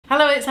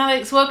Hello, it's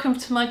Alex. Welcome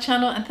to my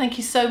channel and thank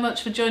you so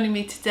much for joining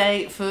me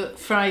today for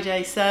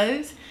Friday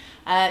Sews.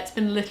 It's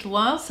been a little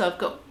while, so I've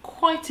got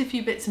quite a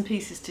few bits and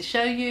pieces to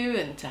show you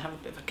and to have a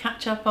bit of a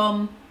catch up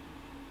on.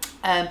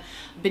 I've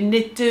been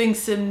doing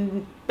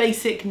some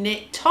basic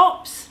knit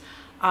tops.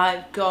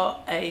 I've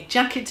got a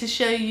jacket to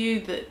show you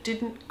that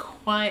didn't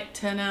quite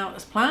turn out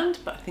as planned,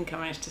 but I think I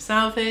managed to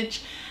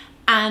salvage.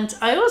 And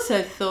I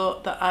also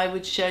thought that I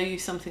would show you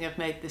something I've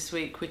made this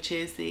week, which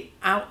is the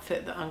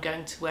outfit that I'm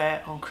going to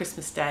wear on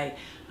Christmas Day.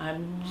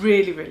 I'm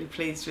really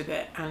pleased with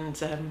it, and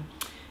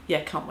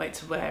yeah, can't wait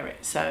to wear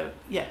it. So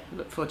yeah,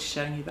 look forward to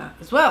showing you that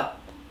as well.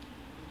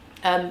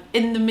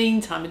 In the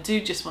meantime, I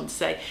do just want to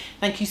say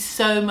thank you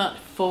so much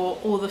for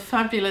all the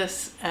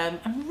fabulous and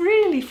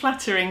really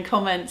flattering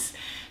comments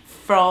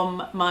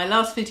from my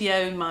last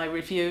video, my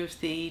review of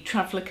the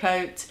traveller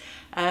coat.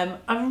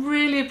 I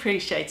really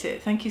appreciate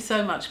it. Thank you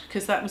so much,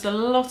 because that was a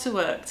lot of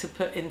work to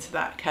put into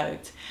that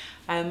coat.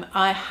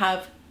 I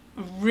have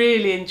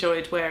really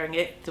enjoyed wearing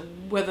it. The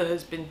weather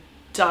has been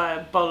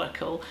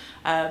diabolical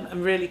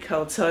and really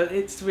cold, so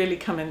it's really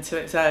come into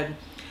its own.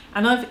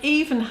 And I've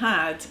even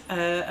had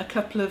a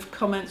couple of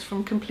comments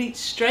from complete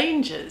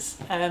strangers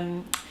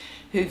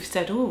who've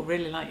said, "Oh,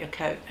 really like your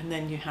coat," and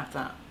then you have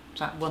that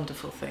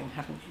wonderful thing,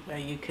 haven't you, where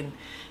you can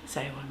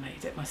say, "Oh, I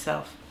made it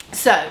myself."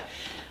 So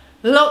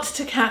lots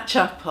to catch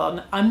up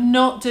on. I'm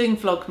not doing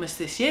Vlogmas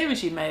this year,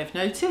 as you may have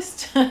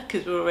noticed,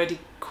 because we're already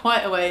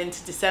quite a way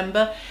into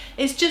December.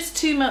 It's just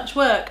too much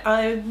work.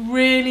 I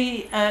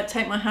really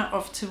take my hat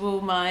off to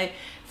all my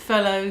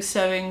fellow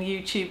sewing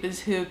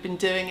YouTubers who have been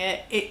doing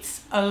it.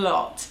 It's a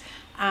lot,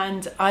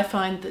 and I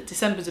find that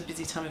December's a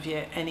busy time of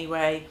year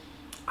anyway.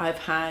 I've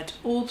had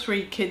all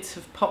three kids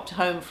have popped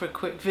home for a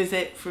quick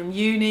visit from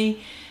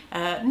uni,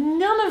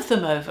 none of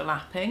them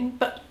overlapping,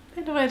 but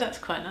in a way that's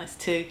quite nice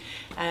too.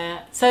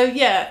 So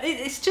yeah,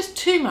 it's just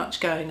too much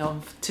going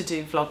on to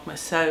do Vlogmas,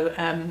 so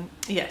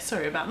yeah,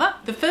 sorry about that.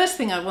 The first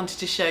thing I wanted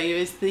to show you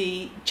is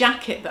the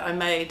jacket that I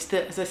made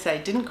that, as I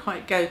say, didn't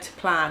quite go to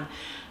plan.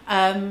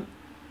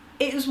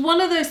 It was one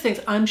of those things,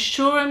 I'm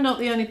sure I'm not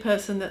the only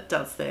person that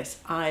does this.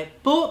 I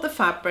bought the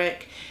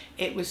fabric,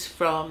 it was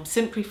from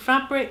Simply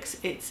Fabrics,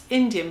 it's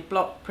Indian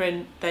block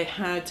print. They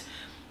had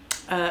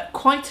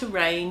quite a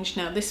range.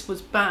 Now this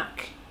was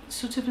back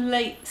sort of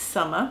late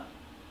summer,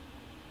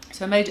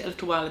 so I made it a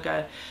little while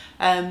ago,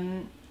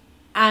 and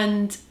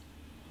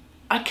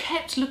I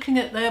kept looking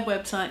at their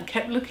website and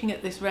kept looking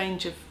at this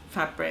range of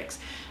fabrics,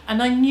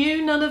 and I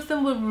knew none of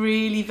them were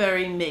really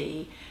very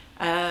me,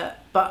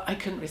 but I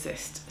couldn't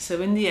resist.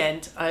 So in the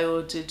end I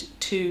ordered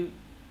two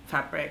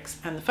fabrics,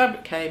 and the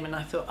fabric came and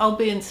I thought I'll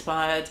be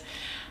inspired,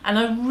 and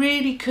I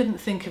really couldn't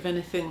think of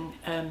anything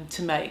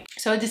to make.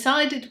 So I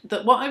decided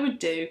that what I would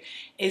do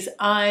is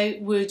I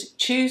would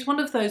choose one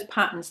of those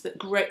patterns that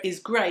is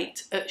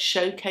great at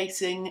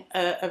showcasing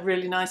a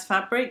really nice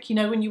fabric. You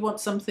know, when you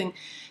want something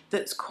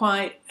that's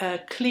quite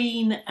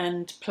clean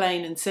and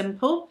plain and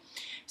simple.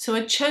 So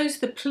I chose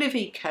the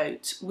Plivi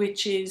coat,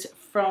 which is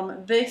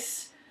from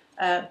this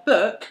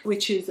book,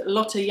 which is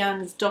Lotte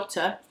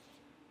Jansdotte.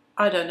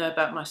 I don't know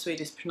about my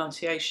Swedish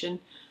pronunciation.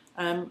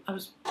 I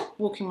was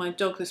walking my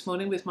dog this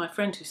morning with my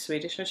friend who's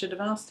Swedish. I should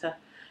have asked her.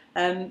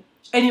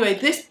 Anyway,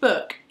 this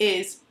book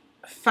is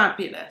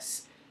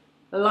fabulous.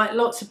 Like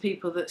lots of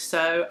people that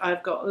sew,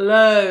 I've got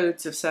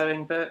loads of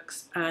sewing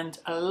books, and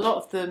a lot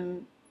of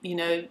them, you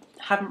know,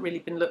 haven't really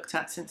been looked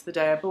at since the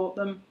day I bought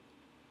them,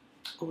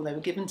 or they were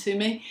given to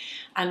me.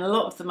 And a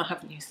lot of them I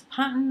haven't used the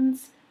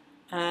patterns.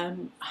 I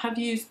have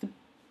used the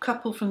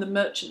couple from the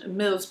Merchant and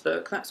Mills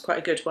book. That's quite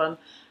a good one.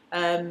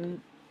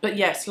 But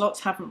yes,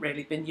 lots haven't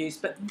really been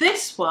used, but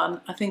this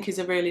one I think is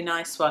a really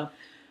nice one.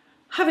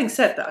 Having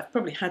said that, I've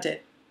probably had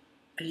it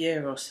a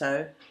year or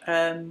so.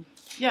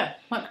 Yeah,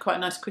 might be quite a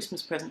nice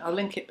Christmas present. I'll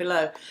link it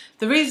below.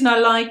 The reason I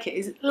like it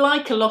is,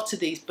 like a lot of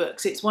these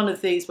books, it's one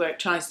of these where it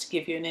tries to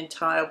give you an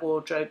entire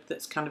wardrobe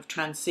that's kind of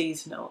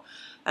trans-seasonal.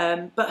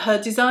 But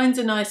her designs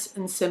are nice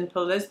and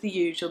simple, as the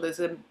usual. There's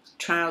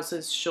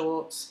trousers,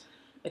 shorts,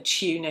 a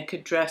tunic, a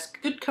dress, a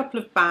good couple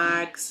of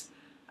bags,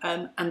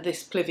 and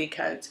this Plivi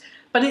coat.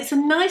 But it's a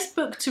nice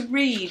book to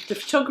read. The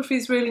photography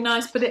is really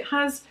nice, but it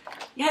has,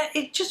 yeah,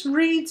 it just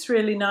reads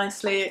really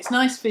nicely. It's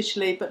nice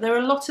visually, but there are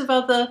a lot of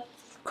other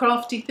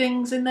crafty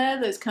things in there.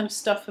 There's kind of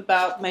stuff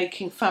about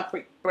making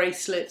fabric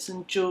bracelets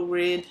and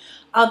jewellery and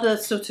other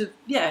sort of,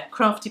 yeah,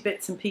 crafty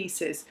bits and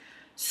pieces.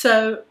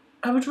 So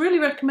I would really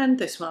recommend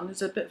this one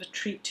as a bit of a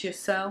treat to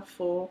yourself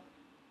or,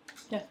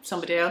 yeah,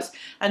 somebody else.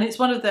 And it's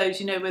one of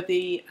those, you know, where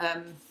the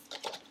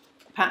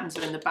patterns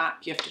are in the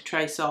back, you have to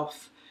trace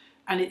off.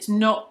 And it's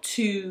not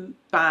too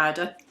bad.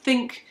 I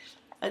think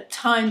at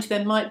times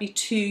there might be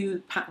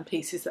two pattern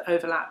pieces that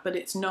overlap, but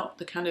it's not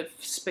the kind of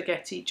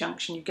spaghetti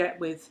junction you get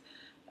with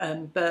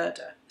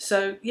Burda.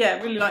 So yeah,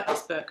 I really like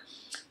this book.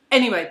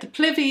 Anyway, the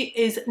Plivi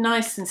is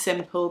nice and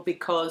simple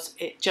because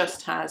it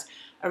just has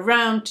a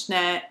round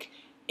neck.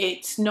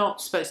 It's not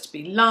supposed to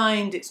be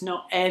lined. It's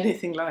not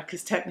anything like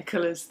as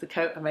technical as the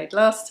coat I made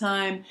last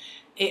time.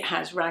 It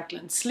has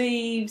raglan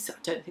sleeves. I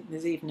don't think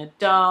there's even a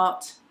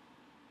dart.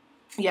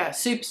 yeah,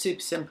 super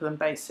simple and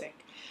basic.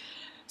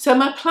 So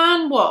my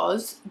plan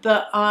was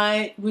that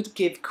I would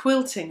give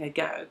quilting a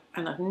go,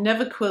 and I've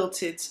never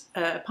quilted,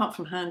 apart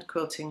from hand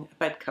quilting a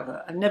bed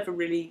cover, I'm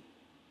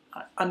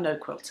no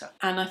quilter,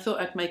 and I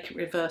thought I'd make it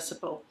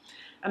reversible.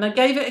 And I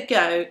gave it a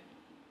go,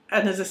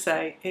 and as I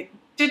say, it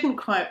didn't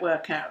quite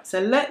work out.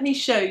 So let me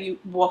show you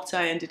what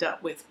I ended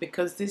up with,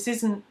 because this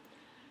isn't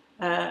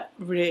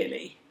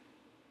really,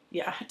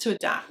 yeah, I had to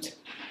adapt.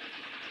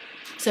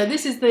 So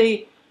this is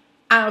the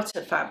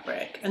outer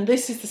fabric, and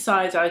this is the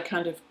size I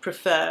kind of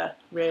prefer,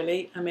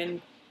 really. I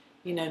mean,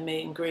 you know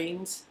me and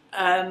greens.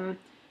 And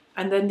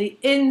then the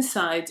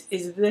inside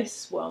is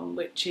this one,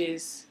 which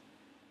is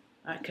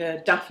like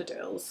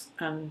daffodils,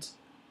 and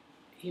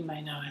you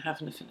may know I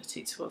have an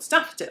affinity towards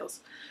daffodils.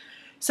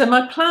 So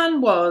my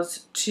plan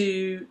was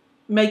to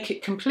make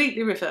it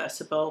completely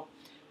reversible,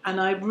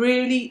 and I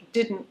really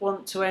didn't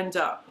want to end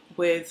up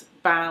with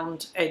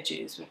bound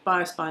edges, with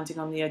bias binding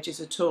on the edges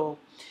at all.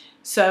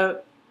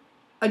 So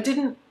I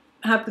didn't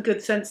have the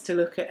good sense to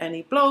look at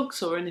any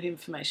blogs or any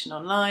information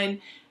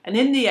online, and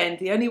in the end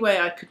the only way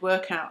I could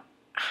work out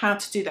how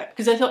to do that,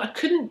 because I thought I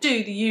couldn't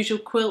do the usual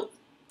quilt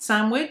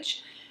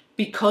sandwich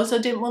because I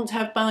didn't want to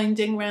have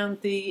binding around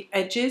the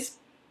edges.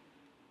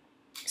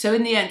 So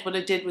in the end what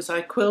I did was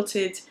I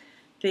quilted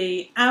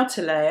the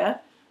outer layer,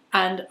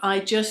 and I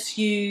just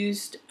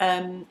used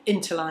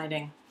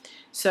interlining.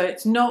 So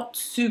it's not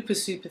super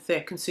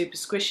thick and super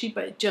squishy,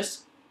 but it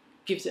just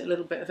gives it a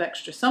little bit of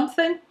extra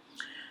something.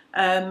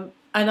 And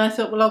I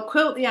thought, well, I'll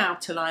quilt the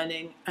outer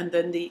lining and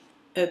then the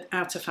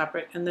outer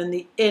fabric, and then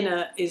the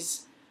inner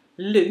is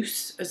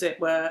loose, as it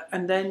were.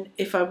 And then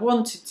if I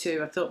wanted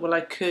to, I thought, well,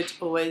 I could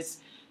always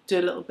do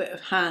a little bit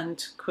of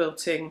hand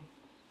quilting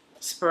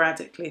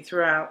sporadically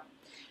throughout.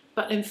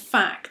 But in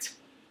fact,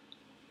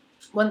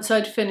 once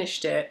I'd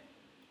finished it,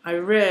 I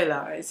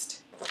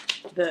realised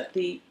that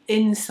the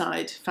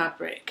inside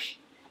fabric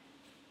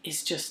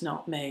is just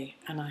not me,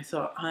 and I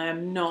thought, I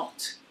am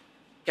not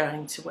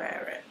going to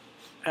wear it.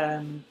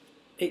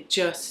 It's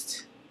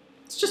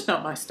just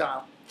not my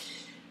style.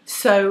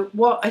 So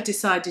what I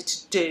decided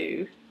to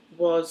do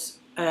was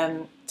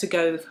to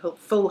go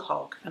full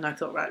hog, and I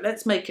thought, right,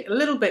 let's make it a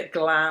little bit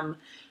glam,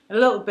 a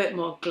little bit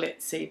more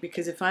glitzy,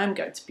 because if I am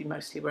going to be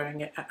mostly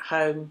wearing it at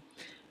home,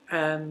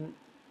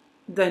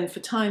 then for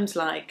times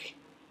like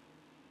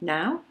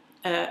now,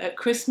 at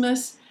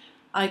Christmas,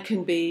 I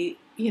can be,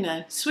 you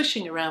know,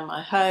 swishing around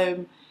my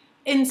home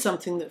in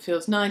something that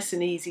feels nice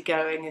and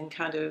easygoing and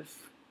kind of,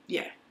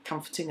 yeah,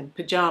 comforting and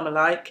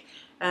pyjama-like,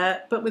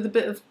 but with a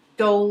bit of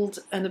gold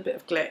and a bit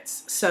of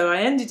glitz. So I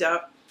ended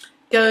up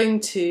going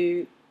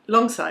to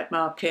Longside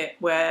Market,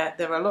 where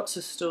there are lots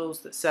of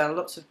stalls that sell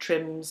lots of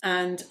trims,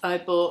 and I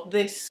bought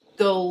this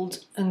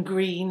gold and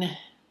green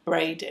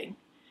braiding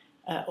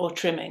or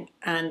trimming,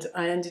 and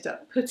I ended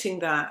up putting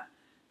that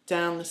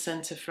down the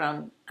centre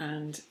front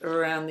and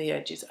around the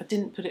edges. I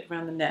didn't put it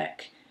around the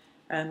neck.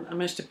 I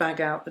managed to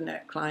bag out the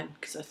neckline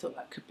because I thought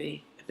that could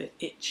be a bit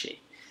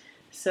itchy.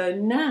 So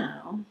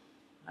now,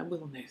 I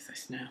will move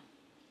this now.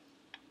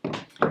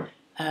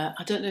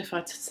 I don't know if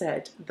I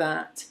said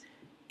that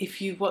if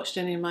you've watched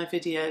any of my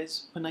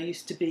videos when I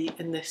used to be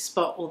in this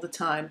spot all the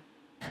time,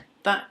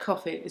 that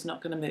coffee is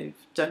not going to move.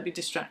 Don't be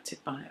distracted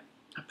by it,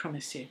 I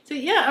promise you. So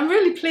yeah, I'm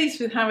really pleased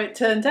with how it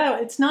turned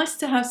out. It's nice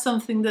to have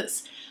something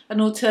that's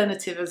an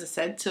alternative, as I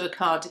said, to a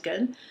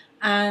cardigan.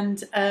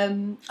 And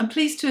I'm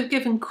pleased to have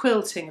given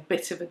quilting a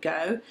bit of a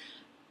go.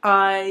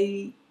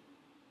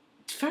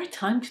 It's very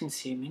time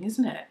consuming,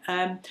 isn't it?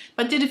 I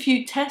did a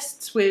few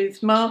tests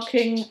with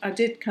marking. I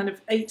did kind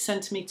of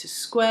 8cm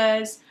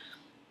squares.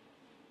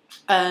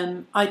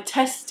 I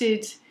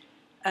tested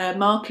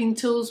marking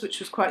tools, which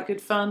was quite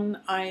good fun.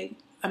 I'm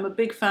a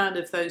big fan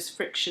of those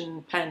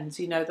friction pens,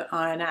 you know, that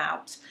iron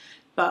out.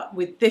 But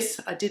with this,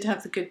 I did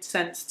have the good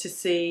sense to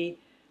see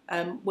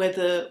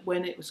whether,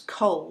 when it was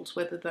cold,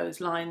 whether those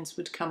lines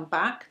would come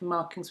back, the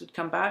markings would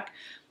come back.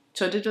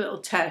 So I did a little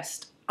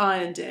test,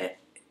 ironed it,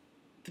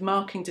 the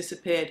marking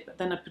disappeared, but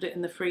then I put it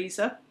in the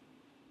freezer,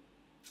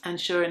 and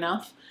sure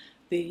enough,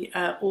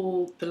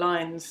 all the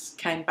lines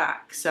came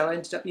back. So I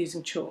ended up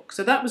using chalk.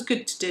 So that was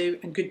good to do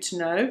and good to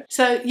know.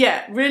 So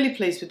yeah, really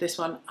pleased with this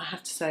one. I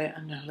have to say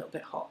I'm now a little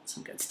bit hot, so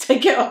I'm going to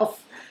take it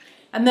off.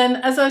 And then,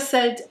 as I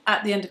said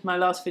at the end of my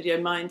last video,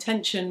 my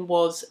intention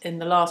was, in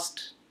the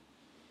last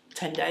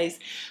 10 days,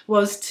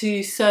 was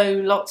to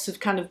sew lots of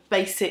kind of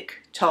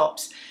basic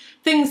tops,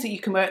 things that you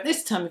can wear at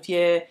this time of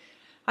year.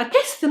 I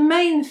guess the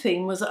main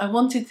thing was that I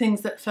wanted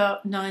things that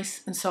felt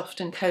nice and soft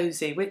and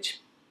cosy,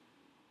 which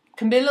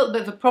can be a little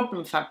bit of a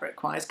problem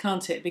fabric-wise,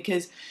 can't it?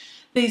 Because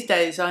these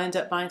days I end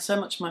up buying so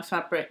much of my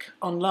fabric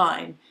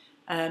online,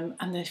 and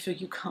therefore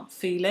you can't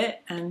feel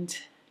it, and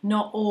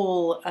not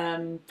all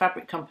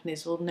fabric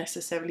companies will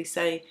necessarily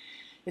say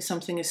if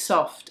something is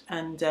soft,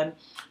 and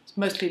it's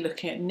mostly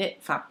looking at knit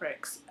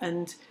fabrics,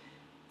 and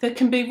there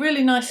can be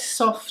really nice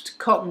soft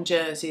cotton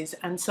jerseys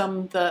and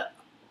some that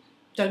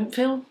don't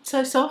feel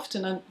so soft,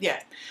 and I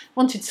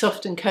wanted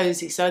soft and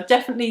cosy. So I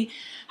definitely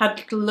had a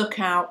little look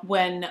out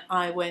when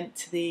I went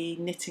to the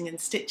knitting and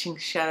stitching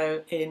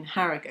show in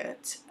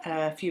Harrogate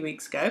a few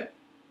weeks ago,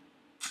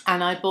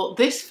 and I bought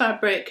this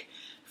fabric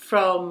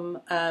from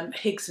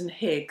Higgs and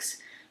Higgs,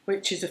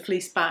 which is a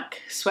fleece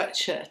back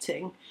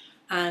sweatshirting,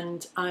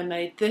 and I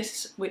made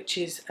this, which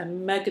is a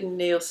Megan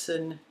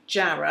Nielsen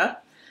Jarrah,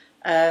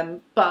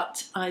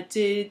 but I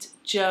did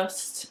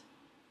just,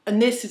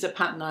 and this is a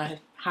pattern I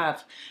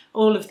have,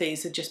 all of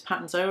these are just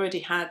patterns I already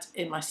had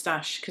in my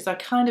stash, because I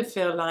kind of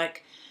feel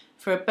like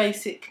for a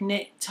basic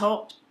knit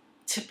top,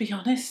 to be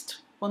honest,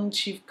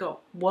 once you've got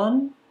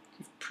one,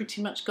 you've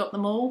pretty much got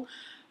them all.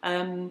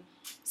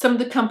 Some of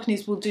the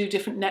companies will do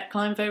different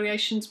neckline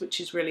variations, which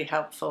is really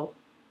helpful.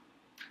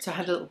 So I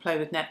had a little play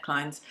with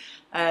necklines,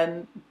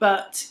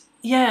 but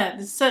yeah,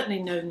 there's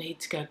certainly no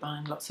need to go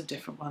buying lots of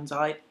different ones,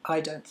 I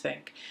don't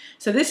think.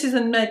 So this is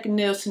a Megan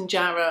Nielsen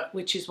Jarrah,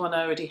 which is one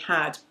I already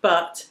had,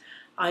 but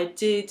I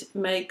did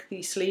make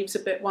the sleeves a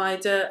bit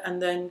wider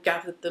and then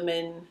gathered them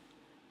in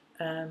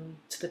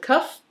to the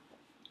cuff.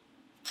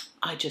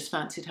 I just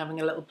fancied having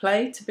a little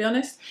play, to be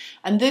honest.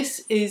 And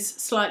this is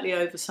slightly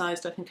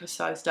oversized, I think I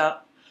sized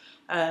up,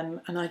 and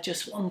I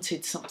just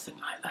wanted something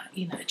like that,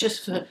 you know,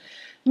 just for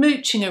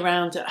mooching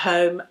around at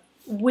home.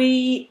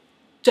 We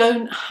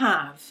don't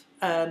have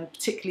a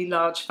particularly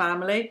large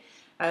family.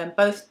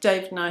 Both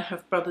Dave and I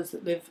have brothers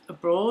that live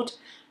abroad.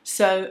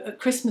 So at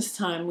Christmas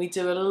time we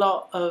do a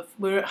lot of,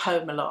 we're at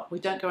home a lot. We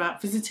don't go out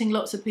visiting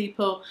lots of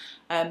people.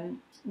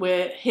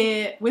 We're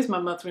here with my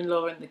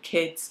mother-in-law and the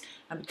kids,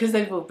 and because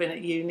they've all been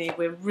at uni,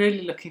 we're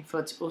really looking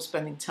forward to all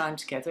spending time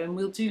together, and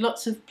we'll do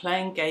lots of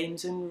playing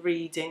games and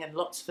reading, and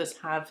lots of us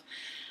have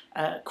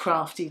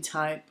crafty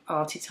type,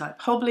 arty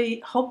type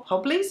hobbies.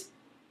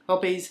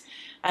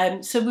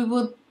 So we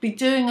will be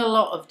doing a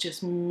lot of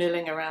just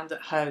milling around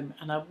at home,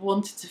 and I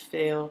wanted to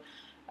feel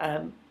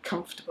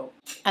comfortable.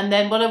 And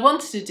then what I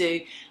wanted to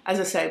do,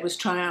 as I say, was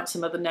try out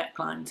some other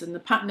necklines, and the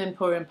pattern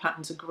Emporium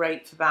patterns are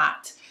great for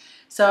that.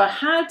 So I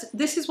had,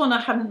 this is one I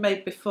hadn't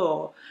made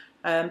before,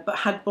 but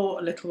had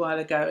bought a little while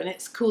ago, and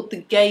it's called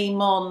the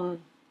Game On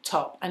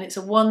top, and it's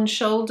a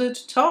one-shouldered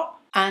top,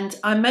 and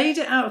I made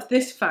it out of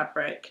this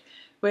fabric,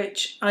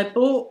 which I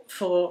bought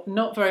for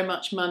not very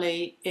much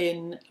money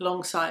in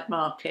Longsight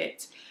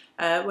Market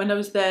when I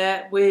was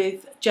there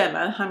with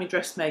Gemma, Hammy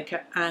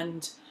Dressmaker,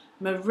 and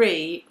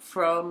Marie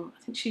from,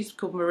 I think she's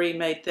called Marie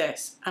Made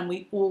This, and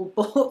we all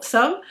bought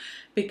some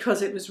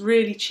because it was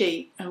really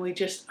cheap, and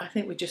I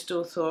think we just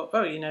all thought,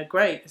 oh, you know,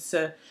 great, it's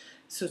a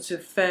sort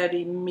of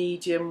fairly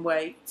medium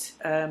weight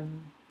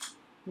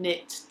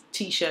knit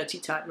t-shirty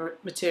type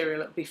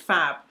material, it'll be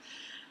fab.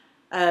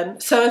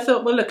 So I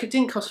thought, well, look, it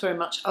didn't cost very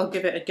much, I'll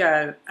give it a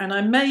go. And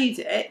I made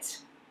it.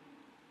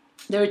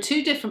 There are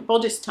two different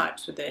bodice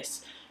types with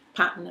this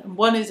pattern, and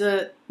one is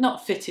a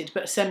not fitted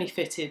but a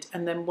semi-fitted,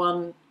 and then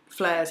one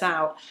flares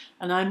out,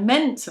 and I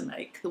meant to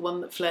make the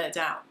one that flared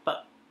out,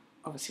 but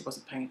obviously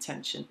wasn't paying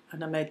attention,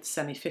 and I made the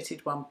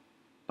semi-fitted one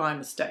by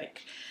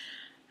mistake.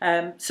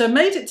 So I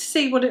made it to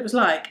see what it was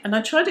like, and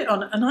I tried it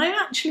on, and I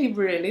actually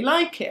really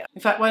like it.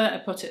 In fact, why don't I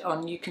put it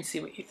on, you can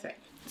see what you think.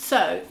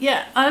 So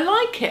yeah, I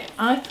like it.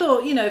 I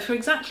thought, you know, for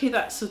exactly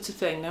that sort of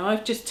thing. Now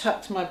I've just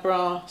tucked my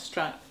bra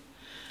strap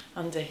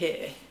under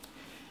here,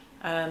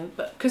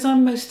 but because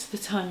most of the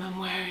time I'm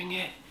wearing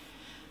it,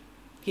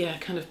 yeah,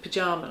 kind of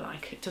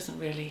pyjama-like, it doesn't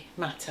really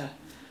matter.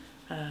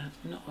 I'm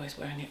not always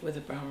wearing it with a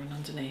bra on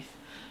underneath.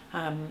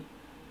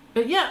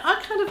 But yeah, I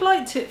kind of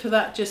liked it for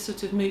that, just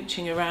sort of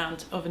mooching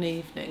around of an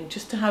evening,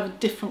 just to have a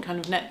different kind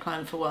of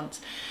neckline for once.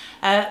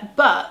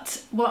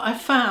 But what I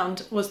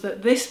found was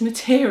that this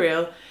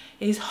material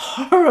is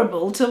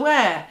horrible to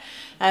wear.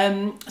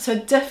 So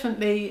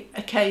definitely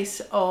a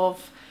case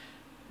of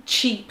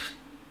cheap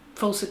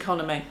false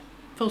economy.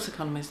 False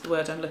economy is the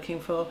word I'm looking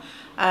for.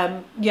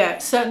 Yeah,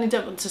 certainly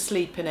don't want to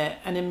sleep in it,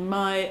 and in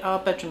our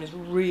bedroom is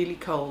really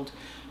cold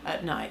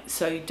at night,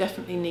 so you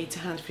definitely need to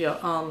have your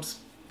arms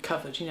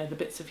covered, you know, the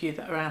bits of you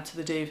that are out of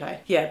the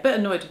duvet. Yeah, a bit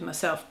annoyed with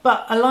myself,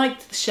 but I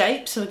liked the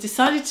shape, so I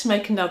decided to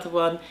make another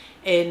one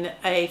in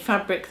a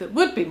fabric that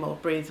would be more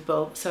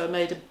breathable. So I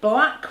made a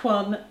black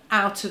one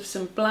out of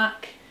some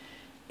black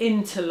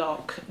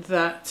Interlock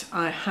that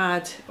I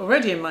had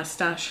already in my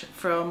stash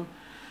from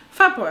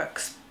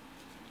Fabworks.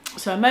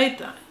 So I made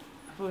that.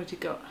 I've already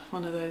got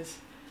one of those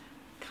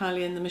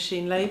Kylie in the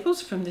Machine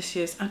labels from this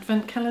year's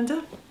advent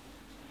calendar.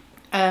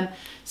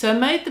 So I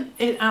made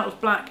it out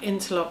of black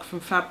Interlock from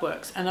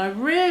Fabworks, and I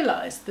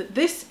realised that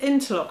this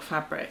Interlock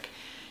fabric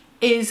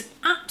is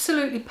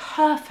absolutely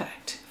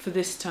perfect for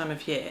this time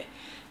of year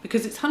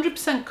because it's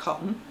 100%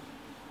 cotton.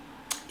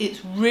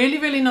 It's really,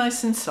 really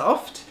nice and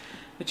soft,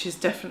 which is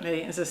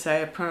definitely, as I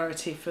say, a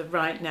priority for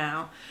right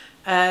now.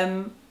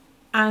 And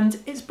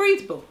it's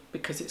breathable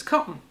because it's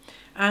cotton.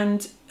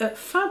 And at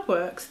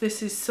Fabworks,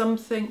 this is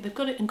something, they've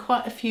got it in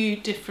quite a few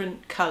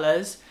different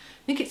colours.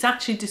 I think it's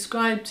actually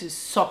described as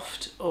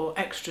soft or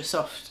extra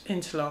soft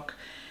interlock.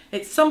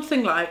 It's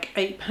something like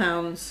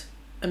 £8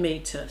 a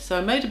metre. So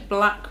I made a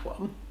black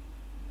one,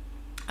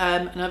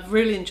 and I've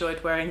really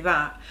enjoyed wearing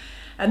that.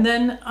 And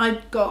then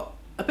I got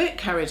a bit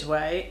carried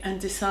away and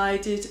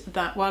decided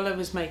that while I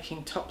was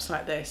making tops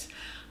like this,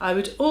 I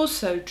would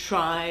also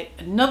try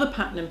another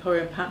pattern,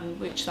 Emporium pattern,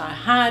 which I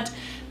had,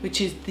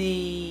 which is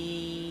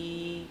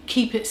the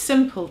Keep It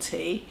Simple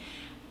tee,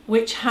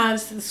 which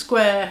has the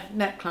square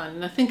neckline.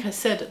 And I think I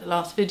said at the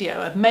last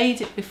video, I've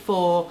made it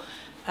before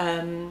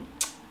in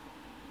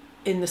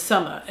the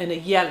summer in a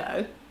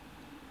yellow,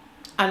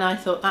 and I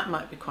thought that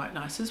might be quite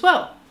nice as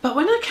well. But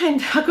when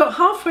I got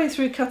halfway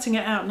through cutting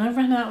it out and I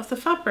ran out of the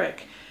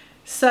fabric.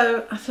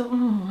 So I thought,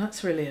 oh,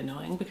 that's really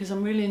annoying because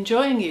I'm really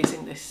enjoying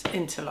using this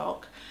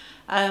Interlock.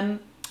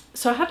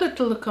 So I had a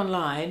little look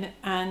online,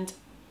 and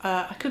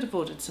I could have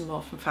ordered some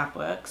more from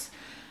Fabworks,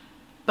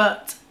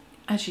 but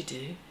as you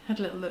do, had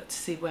a little look to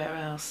see where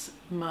else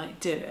might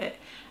do it,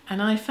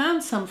 and I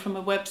found some from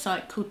a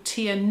website called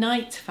Tia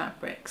Night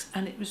Fabrics,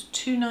 and it was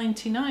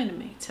 £2.99 a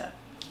metre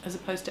as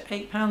opposed to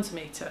 £8 a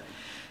metre.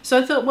 So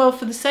I thought, well,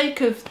 for the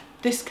sake of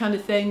this kind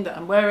of thing that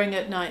I'm wearing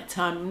at night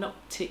time, I'm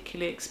not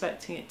particularly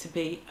expecting it to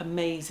be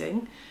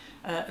amazing,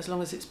 as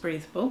long as it's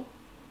breathable,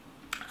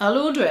 I'll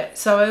order it.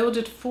 So I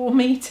ordered 4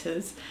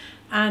 meters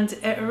and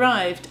it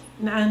arrived,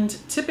 and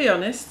to be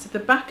honest, the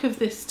back of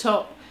this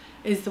top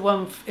is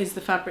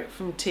the fabric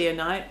from Tia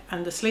Night,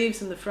 and the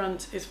sleeves and the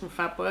front is from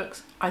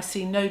Fabworks. I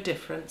see no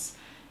difference.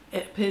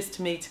 It appears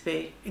to me to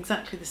be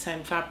exactly the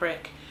same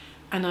fabric,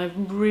 and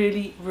I'm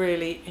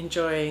really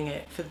enjoying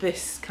it for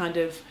this kind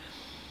of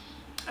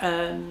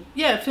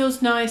yeah, it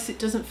feels nice, it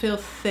doesn't feel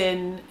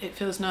thin, it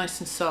feels nice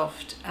and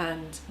soft,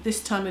 and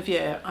this time of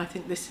year I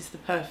think this is the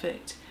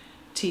perfect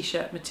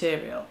t-shirt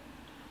material.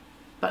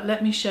 But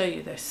let me show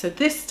you this. So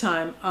this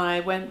time I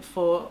went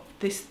for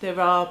this. There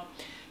are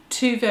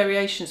 2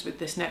 variations with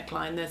this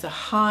neckline. There's a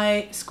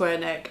high square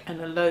neck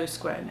and a low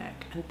square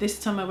neck, and this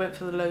time I went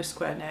for the low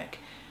square neck,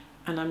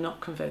 and I'm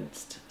not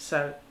convinced.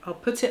 So I'll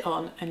put it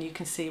on and you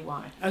can see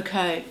why.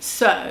 Okay,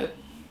 so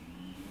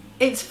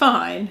it's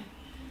fine.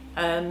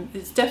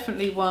 It's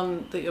definitely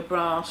one that your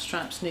bra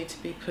straps need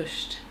to be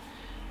pushed,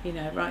 you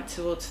know, right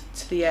towards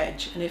the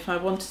edge. And if I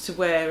wanted to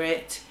wear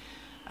it,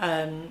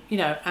 you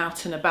know,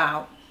 out and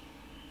about,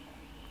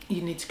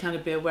 you need to kind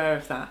of be aware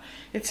of that.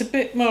 It's a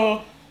bit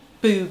more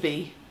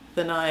booby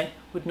than I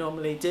would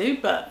normally do,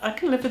 but I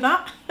can live with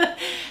that.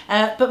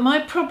 But my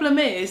problem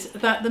is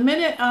that the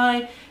minute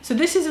so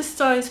this is a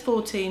size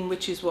 14,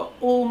 which is what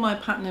all my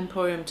Pattern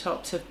Emporium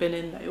tops have been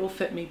in. They all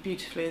fit me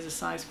beautifully as a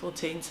size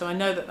 14, so I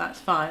know that that's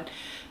fine.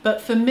 But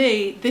for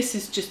me, this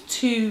is just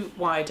too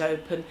wide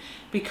open,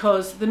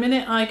 because the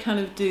minute I kind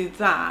of do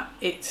that,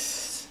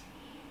 it's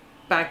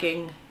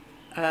bagging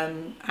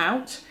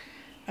out,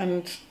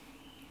 and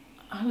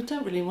I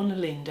don't really want to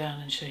lean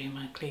down and show you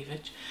my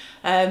cleavage.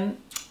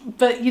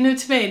 But you know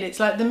what I mean? It's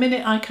like the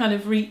minute I kind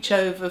of reach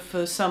over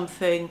for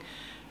something,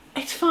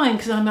 it's fine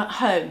because I'm at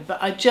home,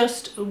 but I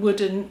just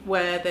wouldn't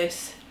wear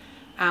this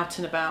out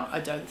and about, I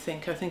don't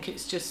think. I think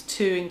it's just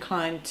too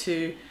inclined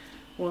to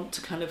want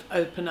to kind of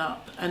open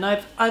up. And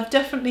I've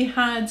definitely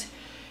had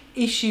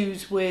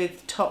issues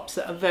with tops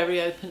that are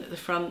very open at the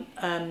front.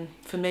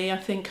 For me, I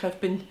think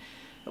at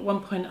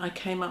one point I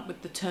came up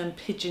with the term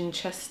pigeon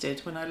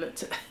chested when I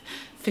looked at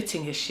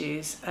fitting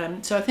issues.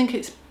 So I think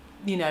it's,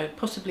 you know,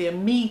 possibly a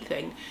me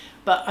thing,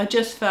 but I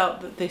just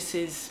felt that this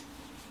is,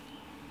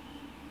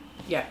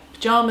 yeah,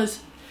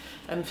 pyjamas,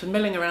 and for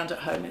milling around at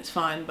home it's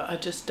fine, but I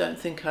just don't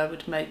think I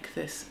would make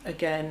this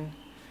again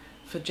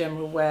for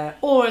general wear,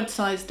 or I'd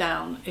size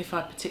down if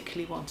I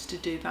particularly wanted to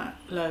do that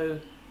low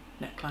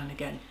neckline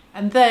again.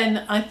 And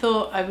then I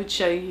thought I would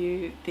show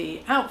you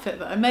the outfit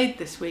that I made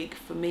this week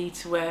for me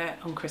to wear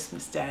on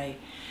Christmas Day.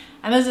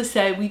 And as I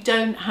say, we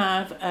don't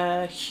have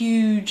a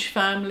huge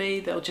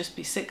family. There'll just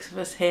be 6 of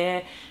us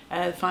here,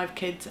 5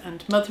 kids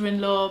and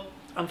mother-in-law.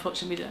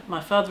 Unfortunately, my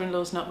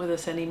father-in-law's not with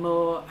us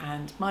anymore,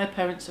 and my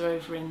parents are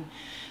over in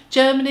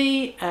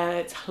Germany.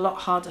 It's a lot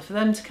harder for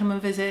them to come and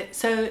visit.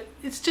 So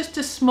it's just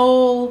a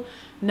small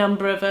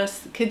number of us.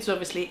 The kids are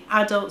obviously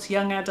adults,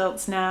 young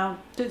adults now.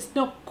 It's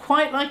not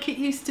quite like it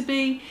used to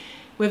be.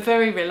 We're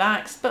very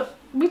relaxed, but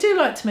we do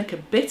like to make a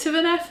bit of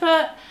an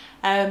effort.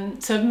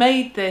 So I've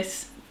made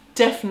this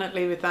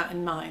definitely with that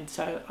in mind.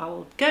 So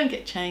I'll go and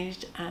get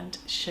changed and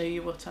show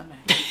you what I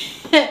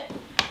made.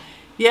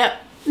 Yeah,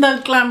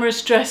 no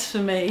glamorous dress for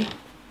me.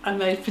 I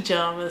made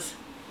pyjamas.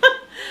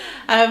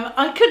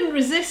 I couldn't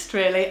resist,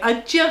 really.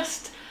 I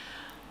just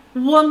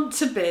want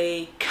to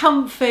be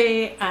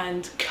comfy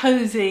and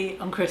cozy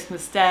on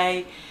Christmas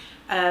Day.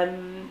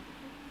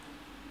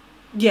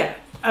 Yeah,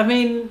 I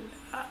mean,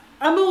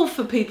 I'm all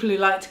for people who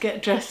like to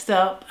get dressed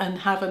up and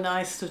have a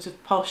nice sort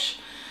of posh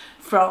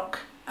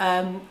frock.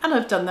 And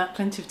I've done that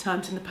plenty of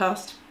times in the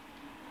past.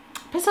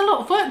 But it's a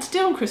lot of work to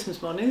do on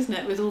Christmas morning, isn't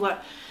it, with all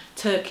that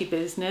turkey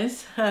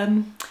business.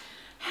 And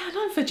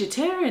I'm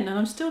vegetarian and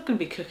I'm still going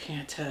to be cooking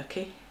a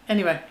turkey.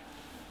 Anyway,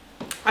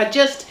 I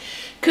just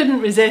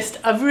couldn't resist.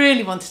 I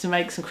really wanted to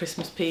make some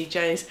Christmas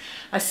PJs.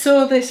 I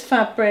saw this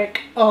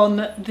fabric on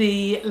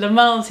the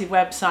Lamazi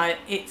website.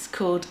 It's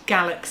called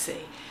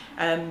Galaxy.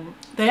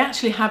 They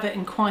actually have it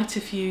in quite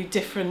a few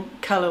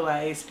different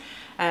colourways.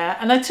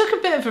 And I took a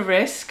bit of a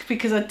risk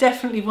because I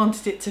definitely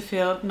wanted it to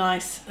feel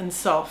nice and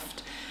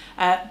soft.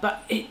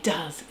 But it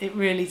does, it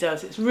really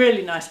does. It's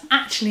really nice.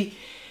 Actually,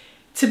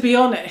 to be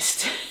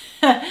honest,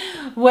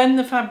 when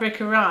the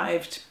fabric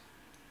arrived,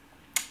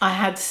 I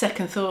had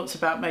second thoughts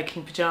about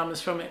making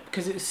pyjamas from it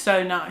because it was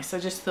so nice. I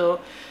just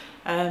thought,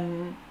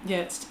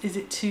 yeah, is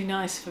it too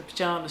nice for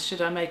pyjamas?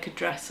 Should I make a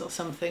dress or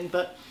something?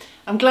 But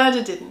I'm glad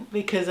I didn't,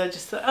 because I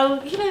just thought,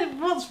 oh, you know,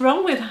 what's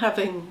wrong with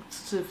having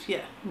sort of,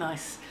 yeah,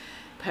 nice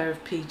pair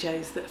of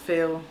PJs that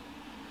feel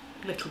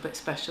a little bit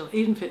special,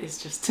 even if it is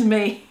just to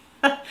me.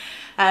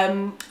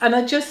 And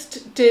I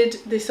just did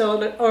this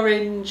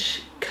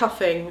orange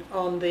cuffing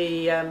on the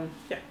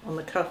yeah, on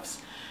the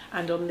cuffs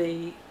and on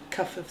the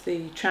cuff of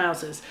the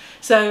trousers.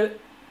 So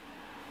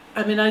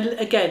I mean,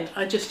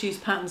 I just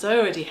used patterns I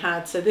already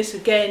had. So this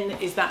again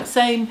is that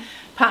same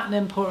pattern,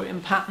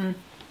 Emporium pattern,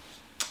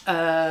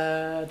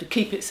 the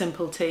Keep It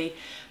Simple tee,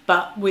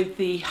 but with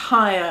the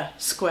higher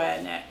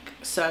square neck.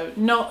 So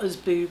not as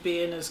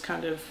booby and as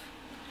kind of,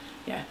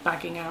 yeah,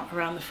 bagging out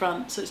around the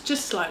front. So it's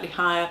just slightly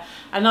higher,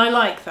 and I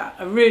like that.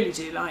 I really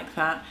do like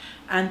that.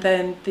 And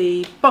then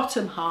the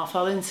bottom half,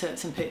 I'll insert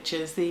some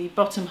pictures. The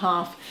bottom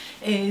half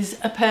is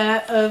a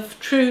pair of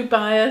True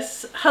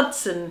Bias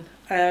Hudson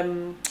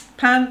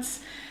pants,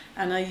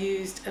 and I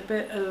used a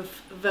bit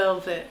of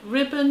velvet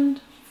ribbon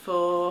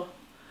for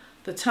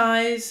the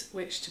ties,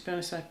 which, to be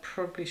honest, I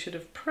probably should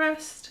have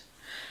pressed,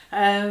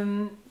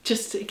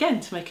 just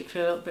again to make it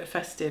feel a little bit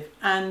festive.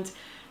 And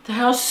they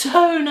are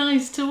so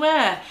nice to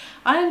wear.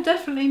 I am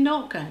definitely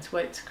not going to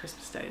wait till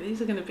Christmas Day.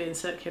 These are going to be in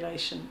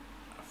circulation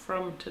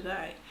from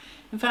today.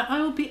 In fact,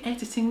 I will be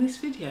editing this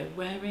video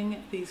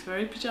wearing these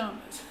very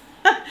pyjamas.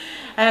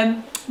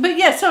 But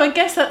yeah, so I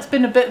guess that's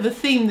been a bit of a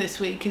theme this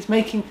week, is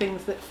making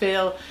things that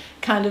feel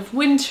kind of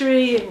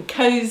wintry and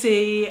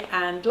cozy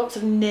and lots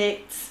of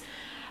knits.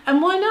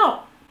 And why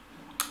not?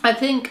 I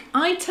think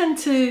I tend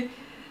to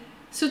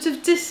sort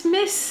of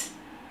dismiss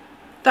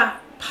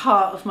that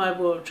part of my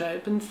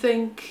wardrobe and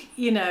think,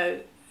 you know,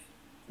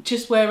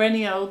 just wear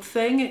any old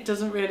thing, it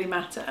doesn't really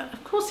matter.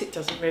 Of course it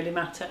doesn't really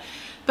matter.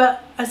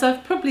 But as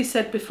I've probably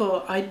said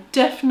before, I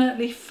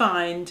definitely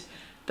find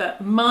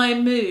that my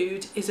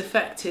mood is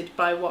affected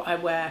by what I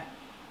wear.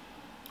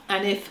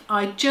 And if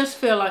I just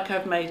feel like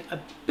I've made a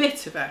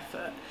bit of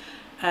effort,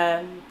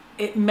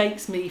 it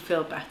makes me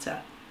feel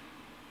better.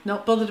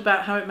 Not bothered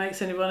about how it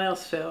makes anyone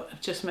else feel,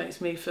 it just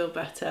makes me feel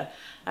better.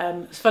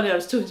 It's funny, I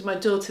was talking to my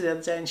daughter the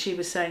other day and she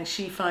was saying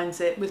she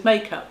finds it with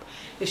makeup.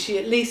 If she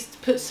at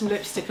least puts some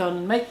lipstick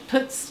on and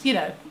puts, you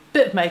know, a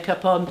bit of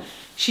makeup on,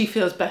 she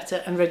feels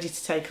better and ready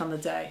to take on the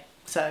day.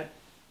 So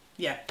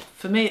yeah,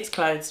 for me it's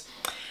clothes.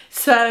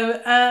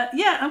 So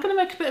yeah, I'm going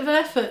to make a bit of an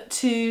effort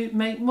to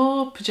make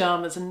more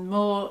pyjamas and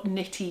more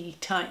knitty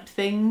type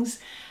things,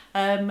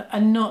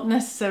 and not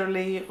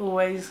necessarily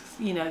always,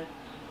 you know,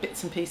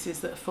 bits and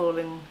pieces that are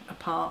falling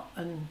apart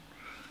and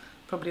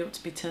probably ought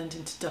to be turned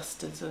into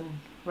dusters and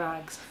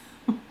rags.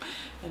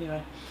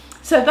 Anyway,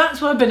 so that's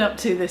what I've been up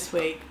to this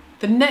week.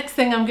 The next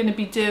thing I'm going to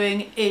be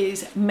doing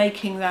is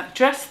making that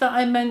dress that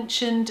I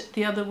mentioned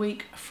the other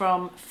week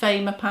from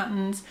Fayma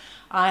Patterns.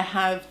 I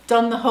have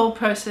done the whole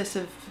process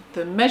of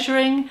the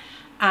measuring,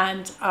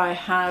 and I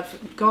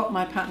have got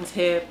my patterns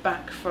here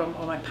back from,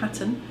 or my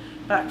pattern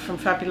back from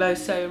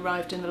Fabuloso,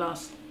 arrived in the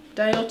last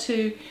day or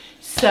two.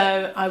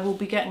 So I will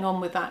be getting on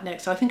with that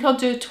next. So I think I'll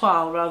do a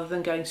toile rather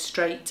than going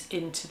straight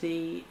into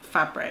the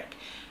fabric.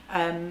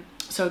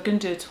 So I'm going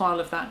to do a toile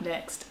of that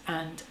next,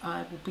 and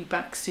I will be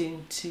back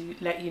soon to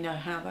let you know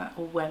how that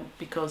all went,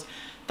 because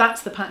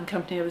that's the pattern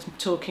company I was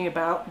talking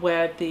about,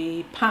 where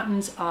the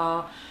patterns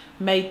are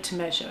made to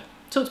measure.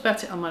 Talked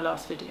about it on my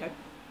last video.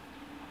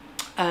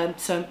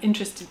 So I'm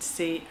interested to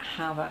see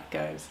how that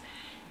goes.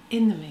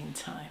 In the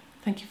meantime,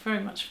 thank you very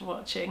much for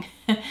watching.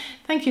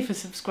 Thank you for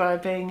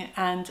subscribing,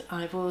 and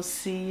I will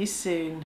see you soon.